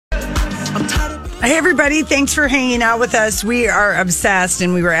Hey, everybody. Thanks for hanging out with us. We are obsessed,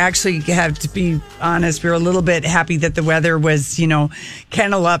 and we were actually, have to be honest, we were a little bit happy that the weather was,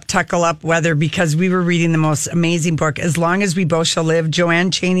 kennel up, tuckle up weather, because we were reading the most amazing book, As Long as We Both Shall Live.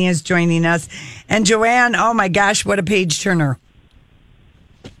 JoAnn Chaney is joining us. And JoAnn, oh my gosh, what a page turner.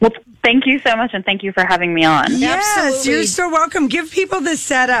 Well, thank you so much, and thank you for having me on. Yes, Absolutely. You're so welcome. Give people the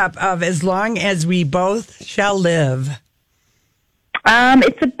setup of As Long as We Both Shall Live.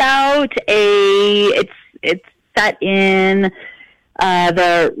 It's about it's set in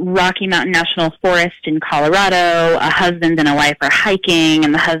the Rocky Mountain National Forest in Colorado. A husband and a wife are hiking,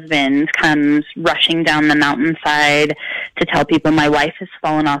 and the husband comes rushing down the mountainside to tell people, my wife has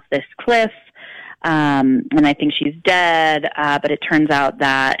fallen off this cliff, and I think she's dead. But it turns out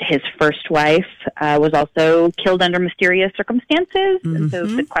that his first wife was also killed under mysterious circumstances. Mm-hmm. And so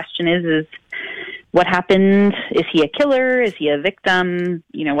the question is what happened? Is he a killer? Is he a victim?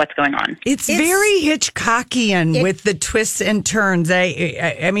 What's going on? It's very Hitchcockian with the twists and turns.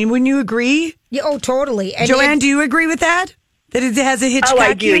 I mean, wouldn't you agree? Yeah, oh, totally. And JoAnn, do you agree with that? That it has a Hitchcockian? Oh,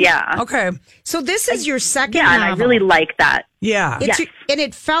 I do, yeah. Okay. So this is your second novel. novel. And I really like that. Yeah. And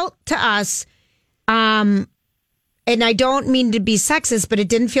it felt to us, and I don't mean to be sexist, but it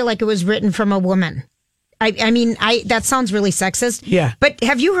didn't feel like it was written from a woman. I mean, that sounds really sexist. Yeah. But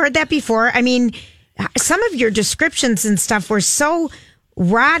have you heard that before? I mean, some of your descriptions and stuff were so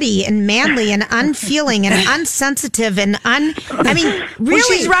rotty and manly and unfeeling and unsensitive and I mean, really. Well,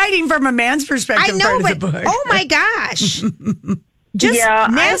 she's writing from a man's perspective. I know, part but of the book. oh my gosh. Just yeah,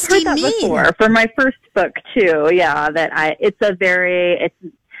 nasty, I've heard that mean. before for my first book too. Yeah, it's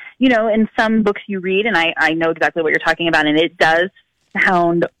in some books you read, and I know exactly what you're talking about, and it does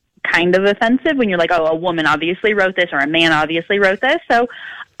sound kind of offensive when you're like, oh, a woman obviously wrote this, or a man obviously wrote this. So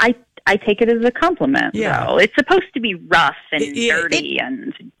I take it as a compliment. Yeah. Though. It's supposed to be rough and dirty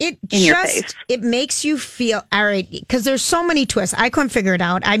and in your face. It makes you feel, all right, because there's so many twists. I couldn't figure it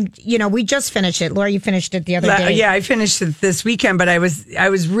out. We just finished it. Laura, you finished it the other day. Yeah, I finished it this weekend, but I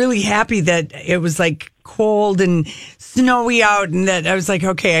was really happy that it was like cold and snowy out, and that I was like,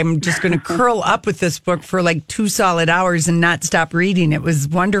 okay, I'm just going to curl up with this book for like 2 solid hours and not stop reading. It was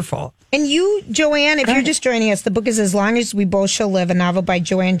wonderful. And you, JoAnn, if you're just joining us, the book is As Long as We Both Shall Live, a novel by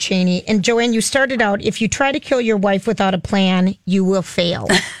JoAnn Chaney. And JoAnn, you started out, if you try to kill your wife without a plan, you will fail.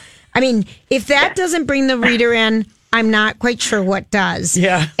 I mean, if that doesn't bring the reader in, I'm not quite sure what does.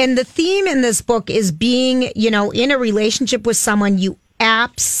 Yeah. And the theme in this book is being, in a relationship with someone you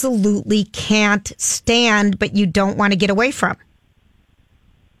absolutely can't stand, but you don't want to get away from.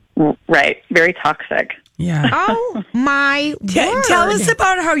 Right. Very toxic. Yeah. Oh my word! Tell us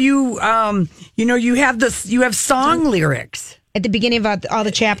about how you, you have song lyrics at the beginning of all the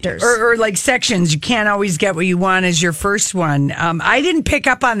chapters, or like sections. You can't always get what you want as your first one. I didn't pick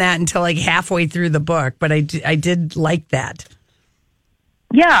up on that until like halfway through the book, but I did like that.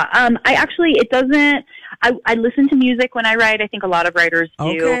 Yeah. It doesn't. I listen to music when I write. I think a lot of writers do.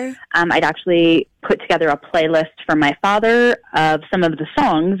 Okay. I'd actually put together a playlist for my father of some of the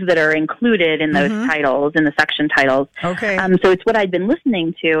songs that are included in those titles, in the section titles. Okay. So it's what I'd been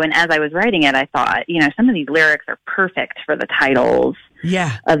listening to, and as I was writing it, I thought, some of these lyrics are perfect for the titles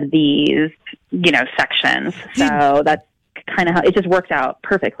of these, sections. So that's kind of how it just worked out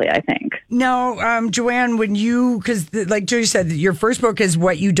perfectly, I think. Now, JoAnn, because like Joey said, your first book is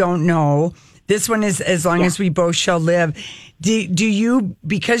What You Don't Know. This one is As Long as We Both Shall Live. Do you,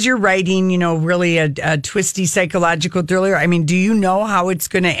 because you're writing, really a twisty psychological thriller, I mean, do you know how it's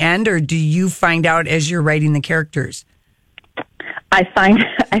going to end, or do you find out as you're writing the characters? I find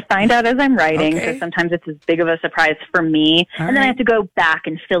out as I'm writing, so sometimes it's as big of a surprise for me. And then I have to go back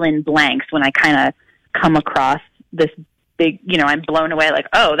and fill in blanks when I kind of come across this big, I'm blown away, like,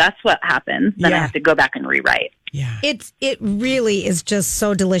 oh, that's what happens. Then I have to go back and rewrite. Yeah. It really is just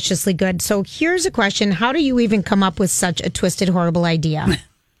so deliciously good. So here's a question. How do you even come up with such a twisted, horrible idea?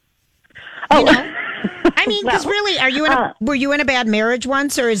 I mean, because really, were you in a bad marriage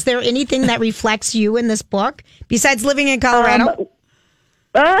once, or is there anything that reflects you in this book besides living in Colorado?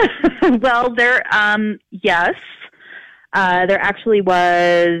 Well, yes. There actually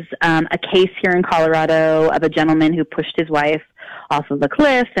was a case here in Colorado of a gentleman who pushed his wife off of a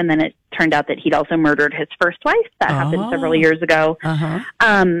cliff, and then it turned out that he'd also murdered his first wife. That happened several years ago.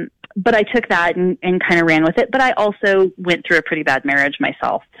 But I took that and kind of ran with it. But I also went through a pretty bad marriage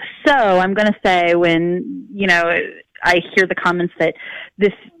myself. So I'm going to say, when, I hear the comments that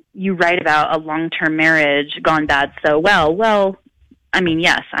you write about a long-term marriage gone bad so well, I mean,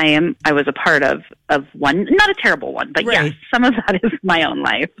 yes, I was a part of one, not a terrible one, but yes, some of that is my own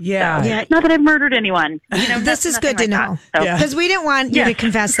life. Yeah. So, not that I've murdered anyone. This is good to know. Because Because we didn't want you to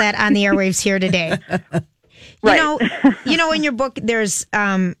confess that on the airwaves here today. You know, in your book, there's,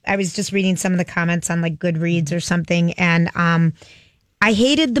 I was just reading some of the comments on like Goodreads or something, and I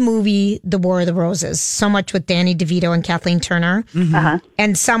hated the movie The War of the Roses so much with Danny DeVito and Kathleen Turner.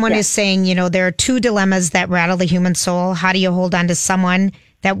 And someone is saying, there are two dilemmas that rattle the human soul. How do you hold on to someone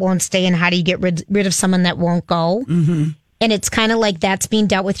that won't stay, and how do you get rid of someone that won't go? And it's kind of like that's being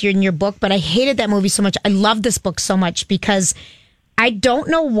dealt with in your book, but I hated that movie so much. I love this book so much because I don't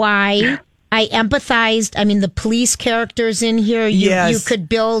know why I empathized. I mean, the police characters in here, you could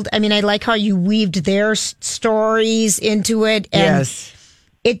build. I mean, I like how you weaved their stories into it. And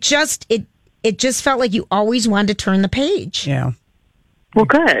it just felt like you always wanted to turn the page. Yeah. Well,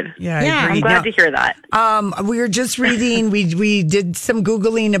 good. Yeah, I agree. I'm glad to hear that. We were just reading, we did some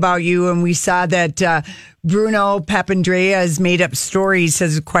Googling about you, and we saw that Bruno Papandreou's Made Up Stories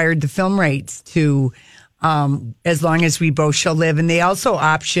has acquired the film rights to As Long as We Both Shall Live. And they also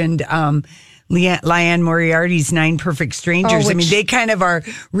optioned Liane Moriarty's Nine Perfect Strangers. I mean, they kind of are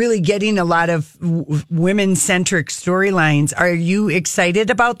really getting a lot of women-centric storylines. Are you excited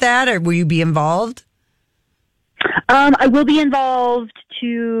about that, or will you be involved? I will be involved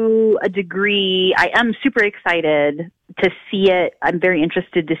to a degree. I am super excited to see it. I'm very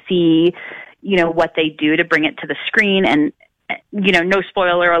interested to see, what they do to bring it to the screen. And, no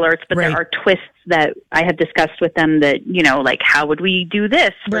spoiler alerts, but there are twists that I have discussed with them that, like how would we do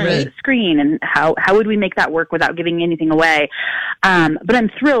this for the screen, and how would we make that work without giving anything away? But I'm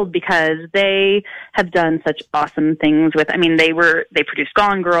thrilled because they have done such awesome things with, they produced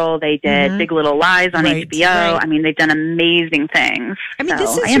Gone Girl, they did Big Little Lies on HBO. I mean, they've done amazing things. I mean,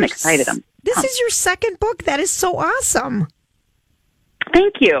 I am excited. This is your second book. That is so awesome.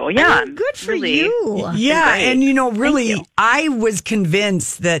 Thank you. Yeah. Good for you. Yeah. And, really, I was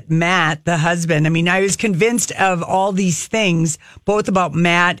convinced that Matt, the husband, I was convinced of all these things, both about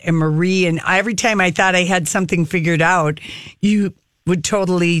Matt and Marie. And every time I thought I had something figured out, you would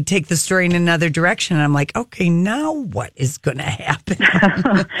totally take the story in another direction. And I'm like, okay, now what is going to happen?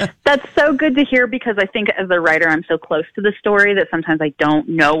 That's so good to hear, because I think as a writer, I'm so close to the story that sometimes I don't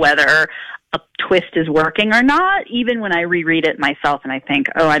know whether a twist is working or not, even when I reread it myself and I think,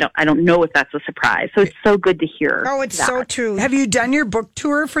 I don't know if that's a surprise. So it's so good to hear. Oh, it's so true. Have you done your book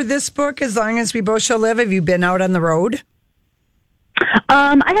tour for this book, As Long as We Both Shall Live? Have you been out on the road?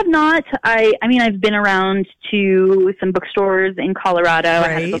 I have not. I've been around to some bookstores in Colorado. I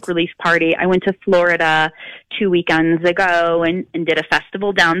had a book release party. I went to Florida 2 weekends ago and did a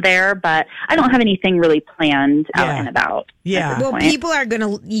festival down there, but I don't have anything really planned out and about. Yeah. Well, people are going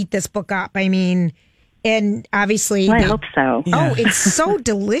to eat this book up. And obviously... Well, I hope so. Yeah. Oh, it's so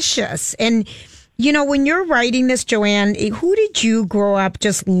delicious. And, when you're writing this, JoAnn, who did you grow up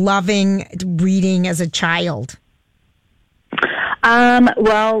just loving reading as a child?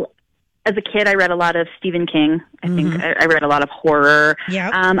 Well, as a kid, I read a lot of Stephen King. I think I read a lot of horror.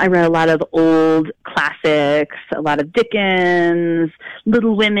 I read a lot of old classics, a lot of Dickens,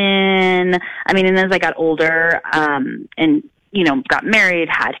 Little Women. And as I got older, and got married,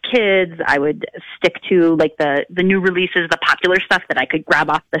 had kids, I would stick to like the new releases, the popular stuff that I could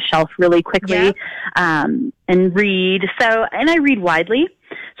grab off the shelf really quickly, and read. And I read widely.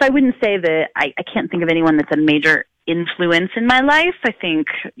 So I wouldn't say that I can't think of anyone that's a major influence in my life. I think,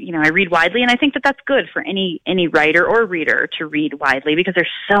 I read widely, and I think that that's good for any writer or reader to read widely, because there's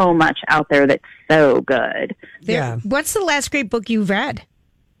so much out there that's so good. Yeah. What's the last great book you've read?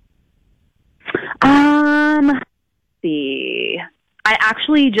 Let's see. I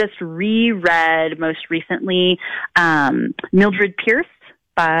actually just reread most recently Mildred Pierce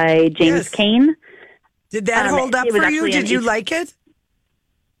by James Cain. Did that hold up for you? Did you like it?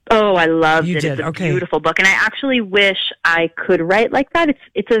 Oh, I loved it. Did. It's a beautiful book. And I actually wish I could write like that.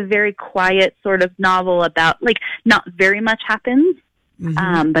 It's a very quiet sort of novel about, like, not very much happens,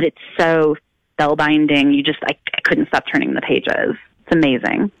 but it's so spellbinding. I couldn't stop turning the pages. It's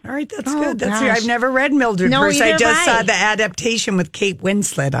amazing. All right, that's good. That's I've never read Mildred Pierce. I just saw the adaptation with Kate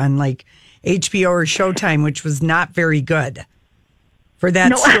Winslet on, like, HBO or Showtime, which was not very good. For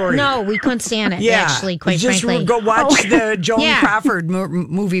that story. No, we couldn't stand it, actually, quite frankly. Just go watch the Joan Crawford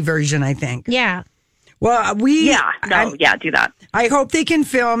movie version, I think. Yeah. Well, do that. I hope they can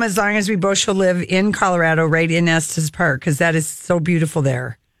film As Long as We Both Shall Live in Colorado, right in Estes Park, because that is so beautiful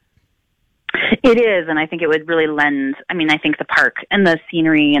there. It is, and I think it would really lend. I mean, I think the park and the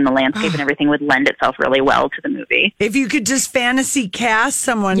scenery and the landscape and everything would lend itself really well to the movie. If you could just fantasy cast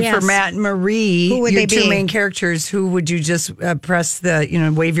someone for Matt and Marie, who would your they two be? main characters, who would you just press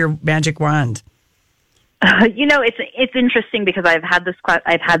the, wave your magic wand? It's interesting because I've had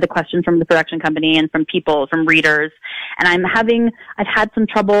the question from the production company and from people, from readers, and I've had some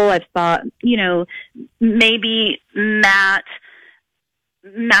trouble. I've thought, maybe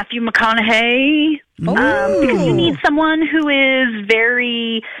Matthew McConaughey, because you need someone who is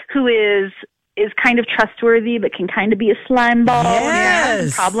kind of trustworthy, but can kind of be a slime ball.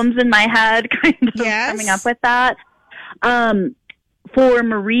 Yes. Problems in my head, kind of coming up with that. For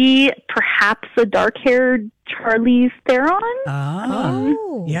Marie, perhaps a dark-haired Charlize Theron.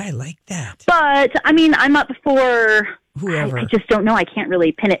 Oh, yeah, I like that. But I mean, I'm up for whoever. I just don't know. I can't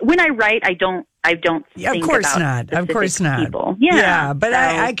really pin it. When I write, I don't. Yeah, think of course about not. Of course not. People. Yeah, but so.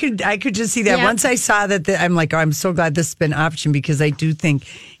 I could just see that. Once I saw that, I'm like, I'm so glad this has been an option, because I do think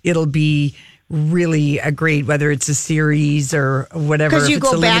it'll be really a great, whether it's a series or whatever. Because you if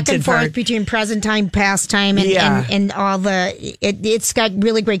it's go a back and forth part. between present time, past time, and all it's got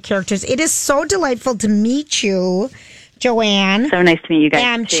really great characters. It is so delightful to meet you, JoAnn. So nice to meet you guys.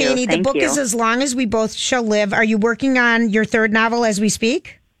 And too. Chaney, the book is As Long as We Both Shall Live. Are you working on your third novel as we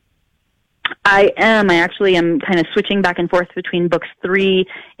speak? I am. I actually am kind of switching back and forth between books 3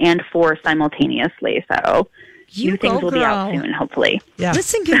 and 4 simultaneously. So new things will be out soon, hopefully. Yeah.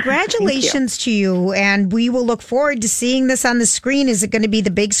 Listen, congratulations to you. And we will look forward to seeing this on the screen. Is it going to be the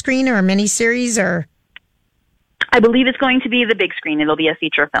big screen or a miniseries or? I believe it's going to be the big screen. It'll be a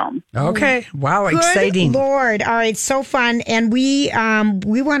feature film. Okay. Wow. Good Exciting. Lord. All right. So fun. And we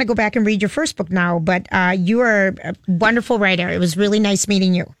want to go back and read your first book now, but you are a wonderful writer. It was really nice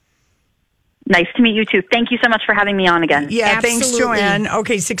meeting you. Nice to meet you, too. Thank you so much for having me on again. Yeah, Absolutely. thanks, JoAnn.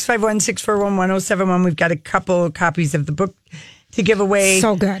 Okay, 651-641-1071. We've got a couple copies of the book to give away.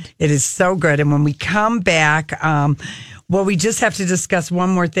 So good. It is so good. And when we come back, we just have to discuss one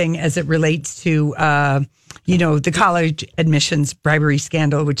more thing as it relates to, the college admissions bribery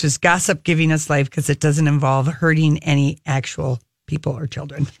scandal, which is gossip giving us life because it doesn't involve hurting any actual people or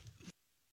children.